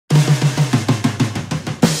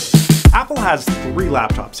Apple has three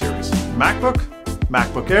laptop series: MacBook,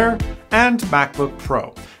 MacBook Air, and MacBook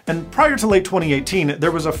Pro. And prior to late 2018,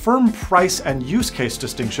 there was a firm price and use case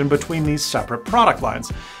distinction between these separate product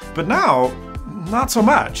lines. But now, not so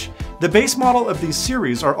much. The base model of these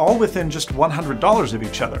series are all within just $100 of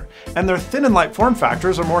each other, and their thin and light form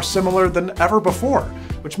factors are more similar than ever before,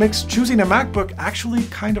 which makes choosing a MacBook actually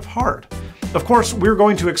kind of hard. Of course, we're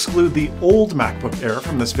going to exclude the old MacBook Air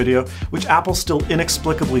from this video, which Apple still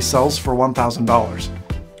inexplicably sells for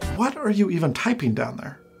 $1,000. What are you even typing down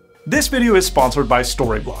there? This video is sponsored by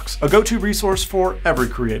Storyblocks, a go-to resource for every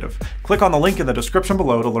creative. Click on the link in the description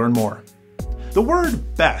below to learn more. The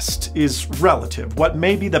word best is relative. What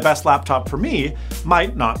may be the best laptop for me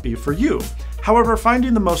might not be for you. However,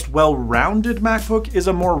 finding the most well-rounded MacBook is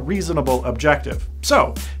a more reasonable objective.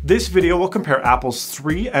 So, this video will compare Apple's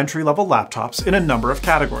three entry-level laptops in a number of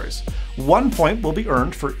categories. 1 point will be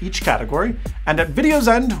earned for each category, and at video's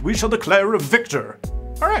end, we shall declare a victor.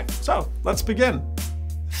 Alright, so let's begin.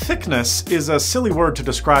 Thickness is a silly word to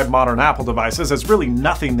describe modern Apple devices, as really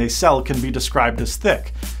nothing they sell can be described as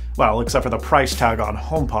thick. Well, except for the price tag on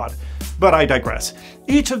HomePod. But I digress.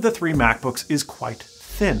 Each of the three MacBooks is quite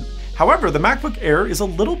thin. However, the MacBook Air is a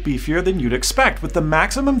little beefier than you'd expect, with the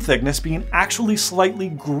maximum thickness being actually slightly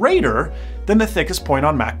greater than the thickest point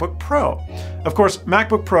on MacBook Pro. Of course,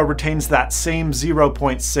 MacBook Pro retains that same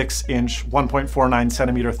 0.6-inch,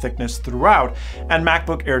 1.49cm thickness throughout, and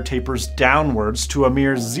MacBook Air tapers downwards to a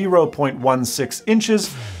mere 0.16 inches,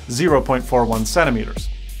 0.41 centimeters.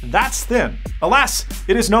 That's thin. Alas,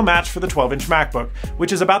 it is no match for the 12-inch MacBook,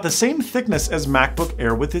 which is about the same thickness as MacBook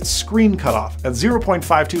Air with its screen cutoff at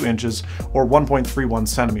 0.52 inches or 1.31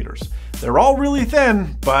 centimeters. They're all really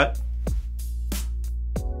thin, but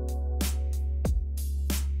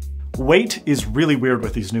weight is really weird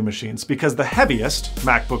with these new machines because the heaviest,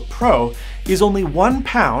 MacBook Pro, is only 1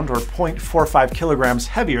 pound or 0.45 kilograms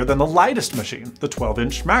heavier than the lightest machine, the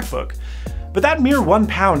 12-inch MacBook. But that mere 1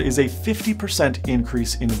 pound is a 50%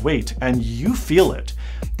 increase in weight, and you feel it.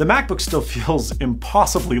 The MacBook still feels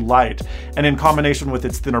impossibly light, and in combination with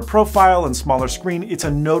its thinner profile and smaller screen, it's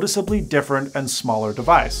a noticeably different and smaller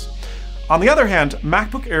device. On the other hand,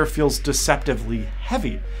 MacBook Air feels deceptively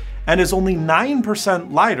heavy, and is only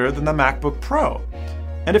 9% lighter than the MacBook Pro.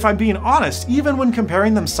 And if I'm being honest, even when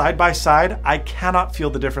comparing them side by side, I cannot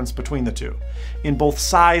feel the difference between the two. In both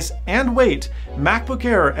size and weight, MacBook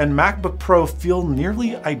Air and MacBook Pro feel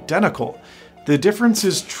nearly identical. The difference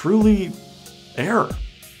is truly air.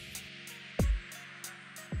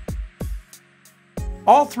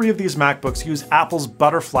 All three of these MacBooks use Apple's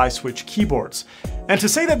butterfly switch keyboards. And to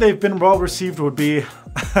say that they've been well received would be,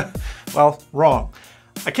 well, wrong.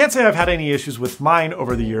 I can't say I've had any issues with mine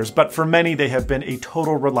over the years, but for many they have been a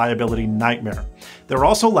total reliability nightmare. They're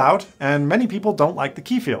also loud, and many people don't like the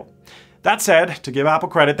key feel. That said, to give Apple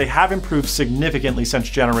credit, they have improved significantly since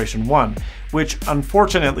Generation 1, which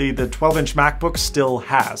unfortunately the 12-inch MacBook still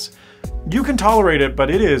has. You can tolerate it,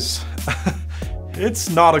 but it is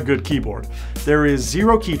it's not a good keyboard. There is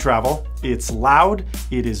zero key travel, it's loud,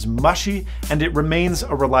 it is mushy, and it remains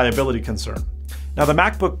a reliability concern. Now, the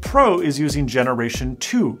MacBook Pro is using Generation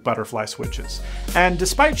 2 butterfly switches, and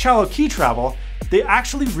despite shallow key travel, they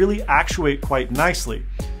actually really actuate quite nicely.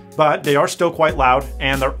 But they are still quite loud,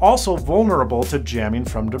 and they're also vulnerable to jamming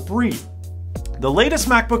from debris. The latest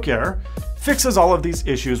MacBook Air fixes all of these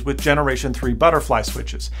issues with Generation 3 butterfly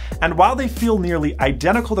switches, and while they feel nearly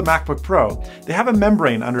identical to MacBook Pro, they have a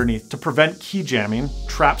membrane underneath to prevent key jamming,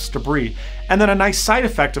 traps debris, and then a nice side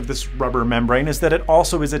effect of this rubber membrane is that it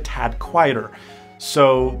also is a tad quieter.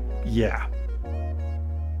 So yeah,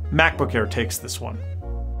 MacBook Air takes this one.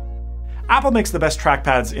 Apple makes the best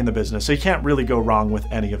trackpads in the business, so you can't really go wrong with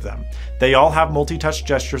any of them. They all have multi-touch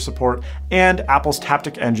gesture support and Apple's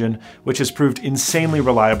Taptic engine, which has proved insanely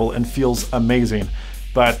reliable and feels amazing.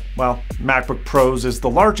 But, well, MacBook Pro's is the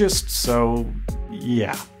largest, so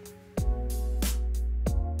yeah.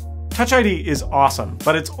 TouchID is awesome,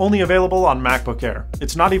 but it's only available on MacBook Air.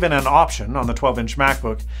 It's not even an option on the 12-inch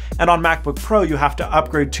MacBook, and on MacBook Pro you have to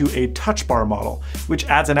upgrade to a Touch Bar model, which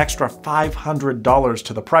adds an extra $500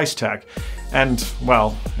 to the price tag. And,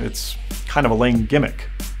 well, it's kind of a lame gimmick.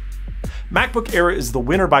 MacBook Air is the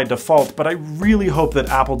winner by default, but I really hope that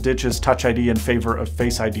Apple ditches TouchID in favor of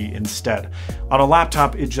Face ID instead. On a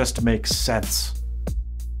laptop, it just makes sense.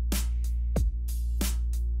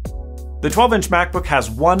 The 12-inch MacBook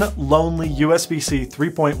has one lonely USB-C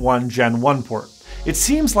 3.1 Gen 1 port. It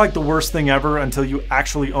seems like the worst thing ever until you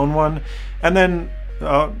actually own one, and then,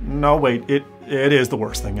 no wait, it is the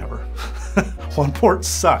worst thing ever. One port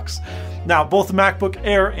sucks. Now, both the MacBook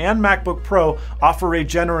Air and MacBook Pro offer a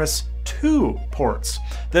generous 2 ports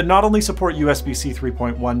that not only support USB-C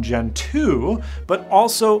 3.1 Gen 2, but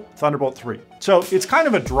also Thunderbolt 3. So it's kind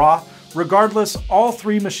of a draw. Regardless, all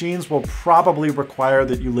 3 machines will probably require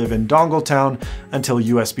that you live in dongle town until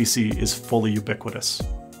USB-C is fully ubiquitous.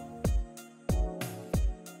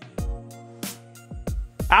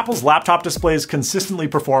 Apple's laptop displays consistently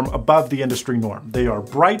perform above the industry norm. They are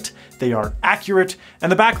bright, they are accurate, and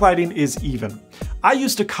the backlighting is even. I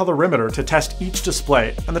used a colorimeter to test each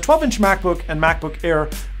display, and the 12-inch MacBook and MacBook Air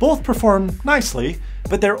both perform nicely,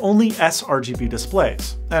 but they're only sRGB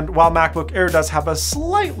displays. And while MacBook Air does have a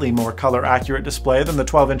slightly more color-accurate display than the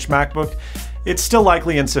 12-inch MacBook, it's still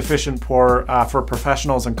likely insufficient for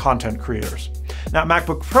professionals and content creators. Now,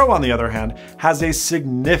 MacBook Pro, on the other hand, has a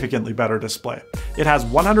significantly better display. It has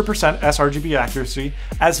 100% sRGB accuracy,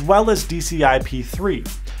 as well as DCI-P3.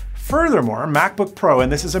 Furthermore, MacBook Pro,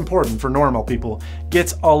 and this is important for normal people,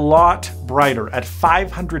 gets a lot brighter at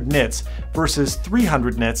 500 nits versus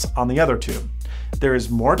 300 nits on the other two. There is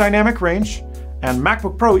more dynamic range, and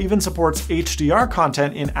MacBook Pro even supports HDR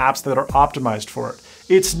content in apps that are optimized for it.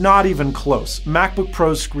 It's not even close. MacBook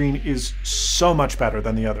Pro's screen is so much better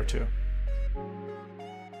than the other two.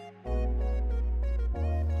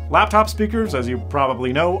 Laptop speakers, as you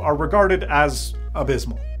probably know, are regarded as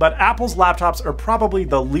abysmal, but Apple's laptops are probably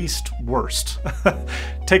the least worst.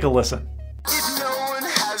 Take a listen. If no one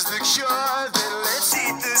has the cure, then let's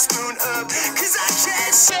eat the spoon up, 'cause I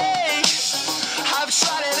can't say I've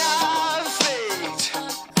tried and I've failed.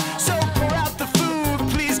 So pour out the food,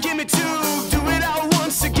 please give me 2, do it all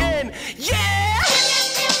once again, yeah!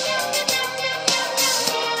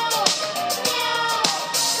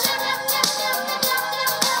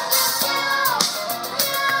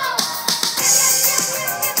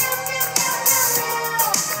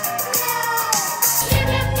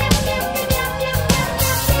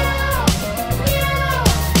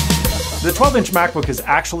 The 12-inch MacBook is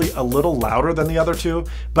actually a little louder than the other two,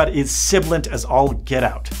 but is sibilant as all get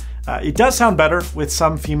out. It does sound better with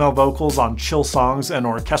some female vocals on chill songs and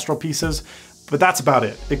orchestral pieces, but that's about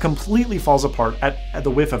it. It completely falls apart at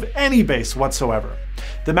the whiff of any bass whatsoever.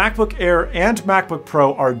 The MacBook Air and MacBook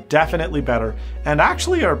Pro are definitely better and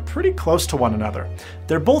actually are pretty close to one another.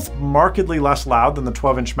 They're both markedly less loud than the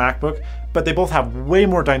 12-inch MacBook, but they both have way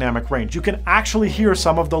more dynamic range. You can actually hear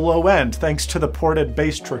some of the low end thanks to the ported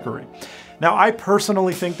bass trickery. Now, I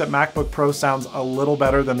personally think that MacBook Pro sounds a little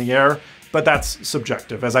better than the Air, but that's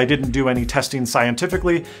subjective, as I didn't do any testing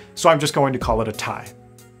scientifically, so I'm just going to call it a tie.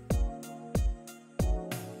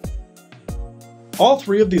 All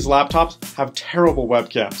 3 of these laptops have terrible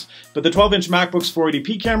webcams, but the 12-inch MacBook's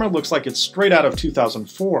 480p camera looks like it's straight out of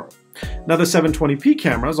 2004. Now, the 720p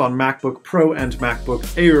cameras on MacBook Pro and MacBook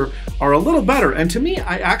Air are a little better, and to me,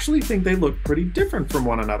 I actually think they look pretty different from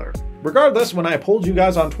one another. Regardless, when I polled you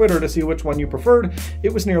guys on Twitter to see which one you preferred,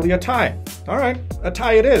 it was nearly a tie. All right, a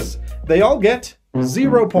tie it is. They all get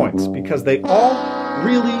 0 points because they all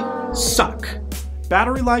really suck.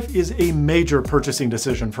 Battery life is a major purchasing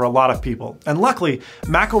decision for a lot of people, and luckily,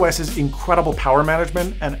 macOS's incredible power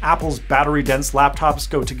management and Apple's battery-dense laptops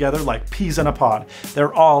go together like peas in a pod.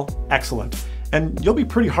 They're all excellent, and you'll be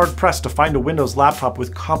pretty hard-pressed to find a Windows laptop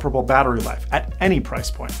with comparable battery life at any price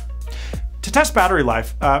point. To test battery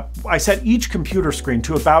life, I set each computer screen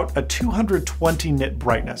to about a 220 nit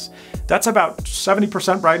brightness. That's about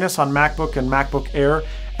 70% brightness on MacBook and MacBook Air,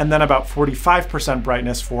 and then about 45%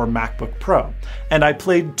 brightness for MacBook Pro. And I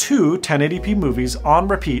played 2 1080p movies on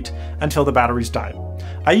repeat until the batteries died.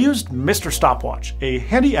 I used Mr. Stopwatch, a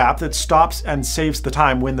handy app that stops and saves the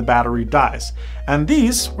time when the battery dies. And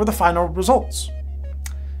these were the final results.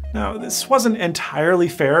 Now, this wasn't entirely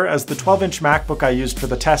fair, as the 12-inch MacBook I used for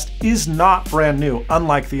the test is not brand new,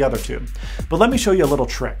 unlike the other two. But let me show you a little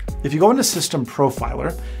trick. If you go into System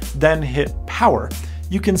Profiler, then hit Power,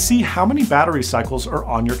 you can see how many battery cycles are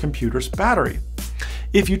on your computer's battery.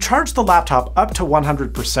 If you charge the laptop up to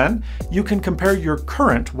 100%, you can compare your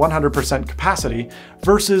current 100% capacity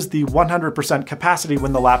versus the 100% capacity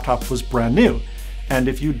when the laptop was brand new. And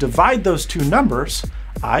if you divide those two numbers,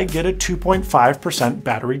 I get a 2.5%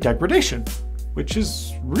 battery degradation, which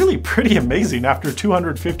is really pretty amazing after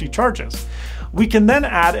 250 charges. We can then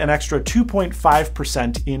add an extra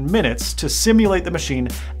 2.5% in minutes to simulate the machine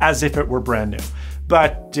as if it were brand new,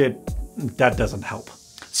 but that doesn't help.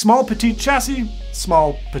 Small petite chassis,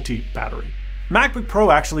 small petite battery. MacBook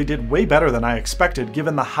Pro actually did way better than I expected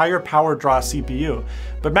given the higher power draw CPU,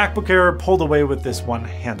 but MacBook Air pulled away with this one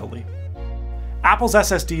handily. Apple's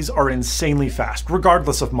SSDs are insanely fast,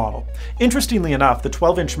 regardless of model. Interestingly enough, the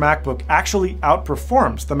 12-inch MacBook actually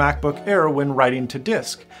outperforms the MacBook Air when writing to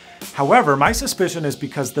disk. However, my suspicion is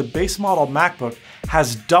because the base model MacBook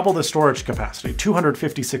has double the storage capacity,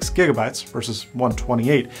 256 gigabytes versus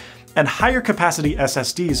 128, and higher capacity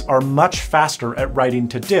SSDs are much faster at writing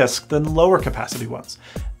to disk than lower capacity ones.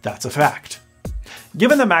 That's a fact.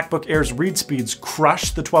 Given the MacBook Air's read speeds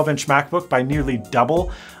crush the 12-inch MacBook by nearly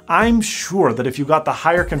double, I'm sure that if you got the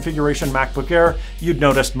higher configuration MacBook Air, you'd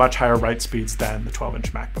notice much higher write speeds than the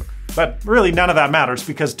 12-inch MacBook. But really none of that matters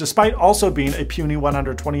because despite also being a puny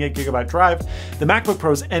 128GB drive, the MacBook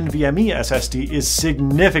Pro's NVMe SSD is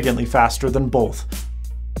significantly faster than both.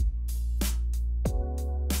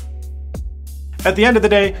 At the end of the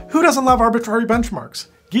day, who doesn't love arbitrary benchmarks?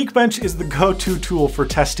 Geekbench is the go-to tool for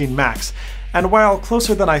testing Macs, and while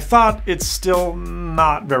closer than I thought, it's still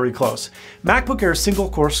not very close. MacBook Air's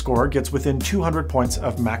single-core score gets within 200 points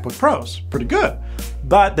of MacBook Pro's. Pretty good.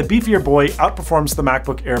 But the beefier boy outperforms the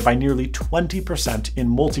MacBook Air by nearly 20% in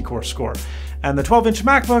multi-core score. And the 12-inch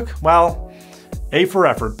MacBook, well, A for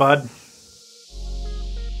effort, bud.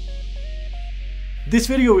 This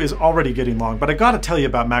video is already getting long, but I gotta tell you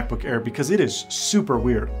about MacBook Air because it is super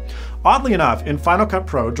weird. Oddly enough, in Final Cut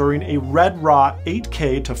Pro, during a Red Raw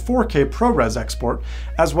 8K to 4K ProRes export,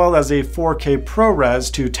 as well as a 4K ProRes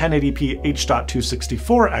to 1080p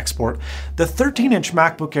H.264 export, the 13-inch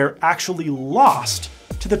MacBook Air actually lost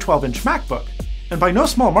to the 12-inch MacBook, and by no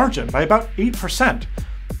small margin, by about 8%.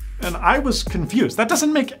 And I was confused. That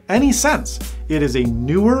doesn't make any sense. It is a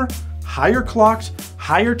newer, higher clocked,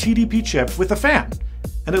 higher TDP chip with a fan,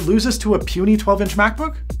 and it loses to a puny 12-inch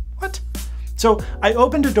MacBook? What? So I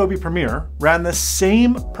opened Adobe Premiere, ran the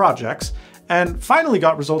same projects, and finally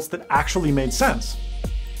got results that actually made sense.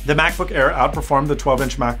 The MacBook Air outperformed the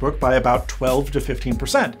 12-inch MacBook by about 12 to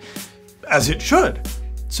 15%, as it should.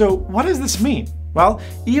 So what does this mean? Well,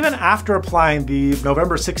 even after applying the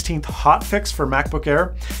November 16th hotfix for MacBook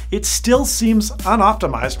Air, it still seems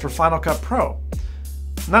unoptimized for Final Cut Pro.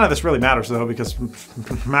 None of this really matters though, because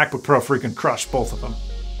MacBook Pro freaking crushed both of them.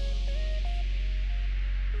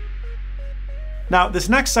 Now, this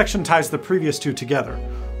next section ties the previous two together.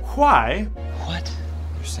 Why? What?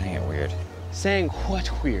 You're saying it weird. Saying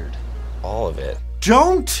what weird? All of it.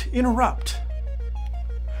 Don't interrupt.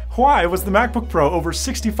 Why was the MacBook Pro over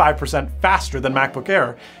 65% faster than MacBook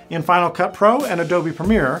Air in Final Cut Pro and Adobe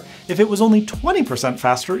Premiere if it was only 20%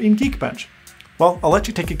 faster in Geekbench? Well, I'll let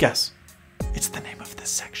you take a guess. It's the name of this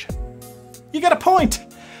section. You get a point!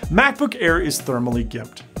 MacBook Air is thermally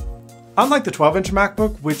gimped. Unlike the 12-inch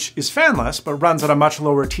MacBook, which is fanless but runs at a much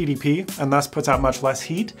lower TDP and thus puts out much less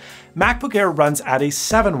heat, MacBook Air runs at a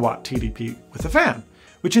 7-watt TDP with a fan,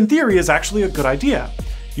 which in theory is actually a good idea.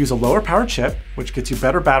 Use a lower power chip, which gets you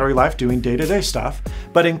better battery life doing day-to-day stuff,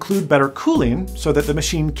 but include better cooling so that the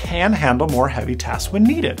machine can handle more heavy tasks when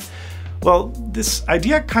needed. Well, this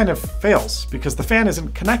idea kind of fails because the fan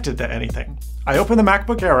isn't connected to anything. I open the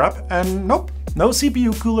MacBook Air up and nope, no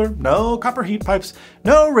CPU cooler, no copper heat pipes,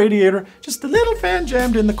 no radiator, just a little fan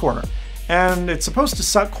jammed in the corner. And it's supposed to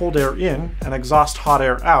suck cold air in and exhaust hot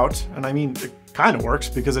air out, and I mean, it kind of works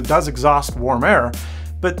because it does exhaust warm air,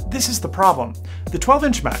 but this is the problem. The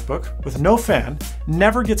 12-inch MacBook with no fan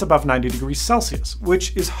never gets above 90 degrees Celsius,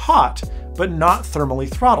 which is hot, but not thermally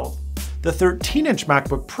throttled. The 13-inch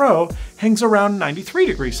MacBook Pro hangs around 93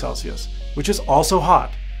 degrees Celsius, which is also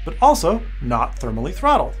hot, but also not thermally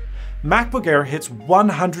throttled. MacBook Air hits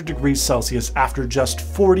 100 degrees Celsius after just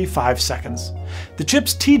 45 seconds. The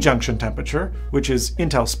chip's T-junction temperature, which is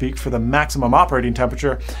Intel speak for the maximum operating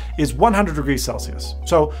temperature, is 100 degrees Celsius.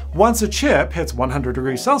 So once a chip hits 100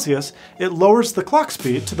 degrees Celsius, it lowers the clock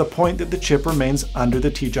speed to the point that the chip remains under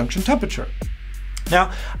the T-junction temperature.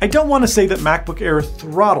 Now, I don't want to say that MacBook Air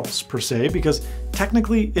throttles per se, because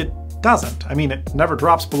technically it doesn't. I mean, it never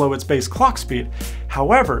drops below its base clock speed.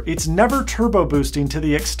 However, it's never turbo boosting to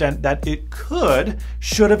the extent that it could,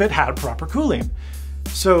 should have it had proper cooling.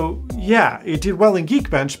 So yeah, it did well in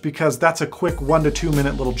Geekbench because that's a quick 1 to 2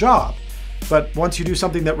 minute little job. But once you do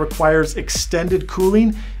something that requires extended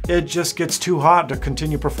cooling, it just gets too hot to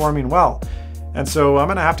continue performing well. And so I'm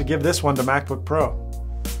gonna have to give this one to MacBook Pro.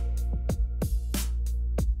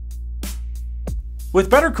 With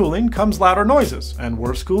better cooling comes louder noises, and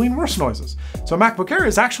worse cooling, worse noises. So MacBook Air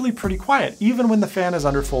is actually pretty quiet, even when the fan is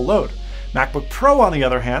under full load. MacBook Pro, on the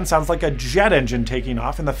other hand, sounds like a jet engine taking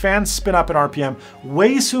off, and the fans spin up in RPM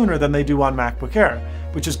way sooner than they do on MacBook Air,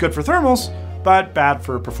 which is good for thermals, but bad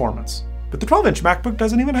for performance. But the 12-inch MacBook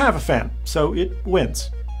doesn't even have a fan, so it wins.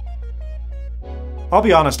 I'll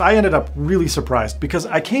be honest, I ended up really surprised because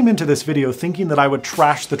I came into this video thinking that I would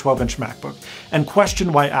trash the 12-inch MacBook and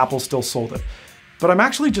question why Apple still sold it. But I'm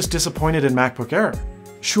actually just disappointed in MacBook Air.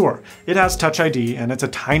 Sure, it has TouchID and it's a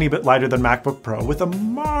tiny bit lighter than MacBook Pro with a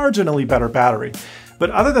marginally better battery.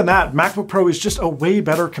 But other than that, MacBook Pro is just a way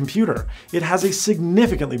better computer. It has a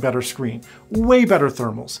significantly better screen, way better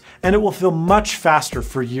thermals, and it will feel much faster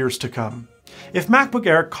for years to come. If MacBook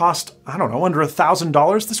Air cost, I don't know, under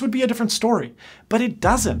 $1,000, this would be a different story. But it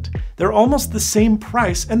doesn't. They're almost the same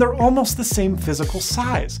price and they're almost the same physical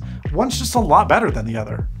size. One's just a lot better than the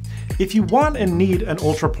other. If you want and need an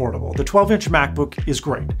ultra portable, the 12-inch MacBook is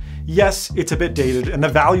great. Yes, it's a bit dated and the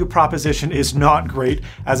value proposition is not great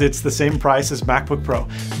as it's the same price as MacBook Pro,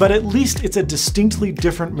 but at least it's a distinctly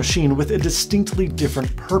different machine with a distinctly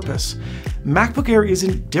different purpose. MacBook Air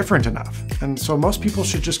isn't different enough, and so most people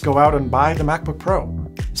should just go out and buy the MacBook Pro.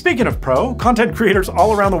 Speaking of Pro, content creators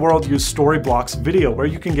all around the world use Storyblocks Video, where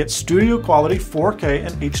you can get studio quality 4K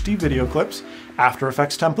and HD video clips, After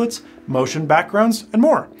Effects templates, motion backgrounds, and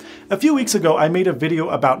more. A few weeks ago, I made a video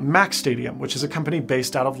about Mac Stadium, which is a company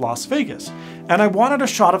based out of Las Vegas. And I wanted a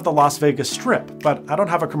shot of the Las Vegas Strip, but I don't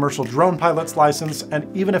have a commercial drone pilot's license,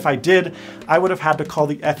 and even if I did, I would have had to call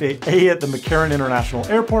the FAA at the McCarran International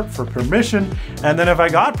Airport for permission, and then if I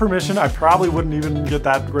got permission, I probably wouldn't even get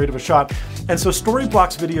that great of a shot. And so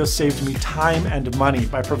Storyblocks Video saved me time and money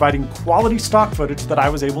by providing quality stock footage that I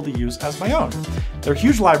was able to use as my own. Their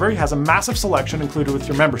huge library has a massive selection included with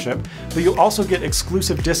your membership, but you also get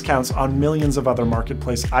exclusive discounts on millions of other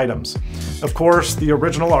marketplace items. Of course, the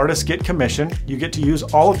original artists get commission, you get to use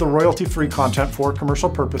all of the royalty-free content for commercial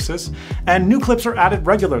purposes, and new clips are added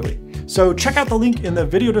regularly. So check out the link in the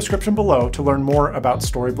video description below to learn more about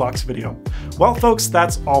Storyblocks Video. Well folks,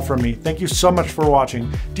 that's all from me. Thank you so much for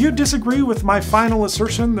watching. Do you disagree with my final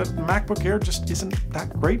assertion that MacBook Air just isn't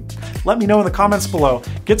that great? Let me know in the comments below.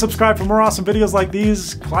 Get subscribed for more awesome videos like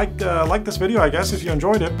these. Like this video, I guess, if you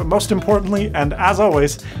enjoyed it, but most importantly, and as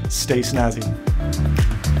always, stay snazzy.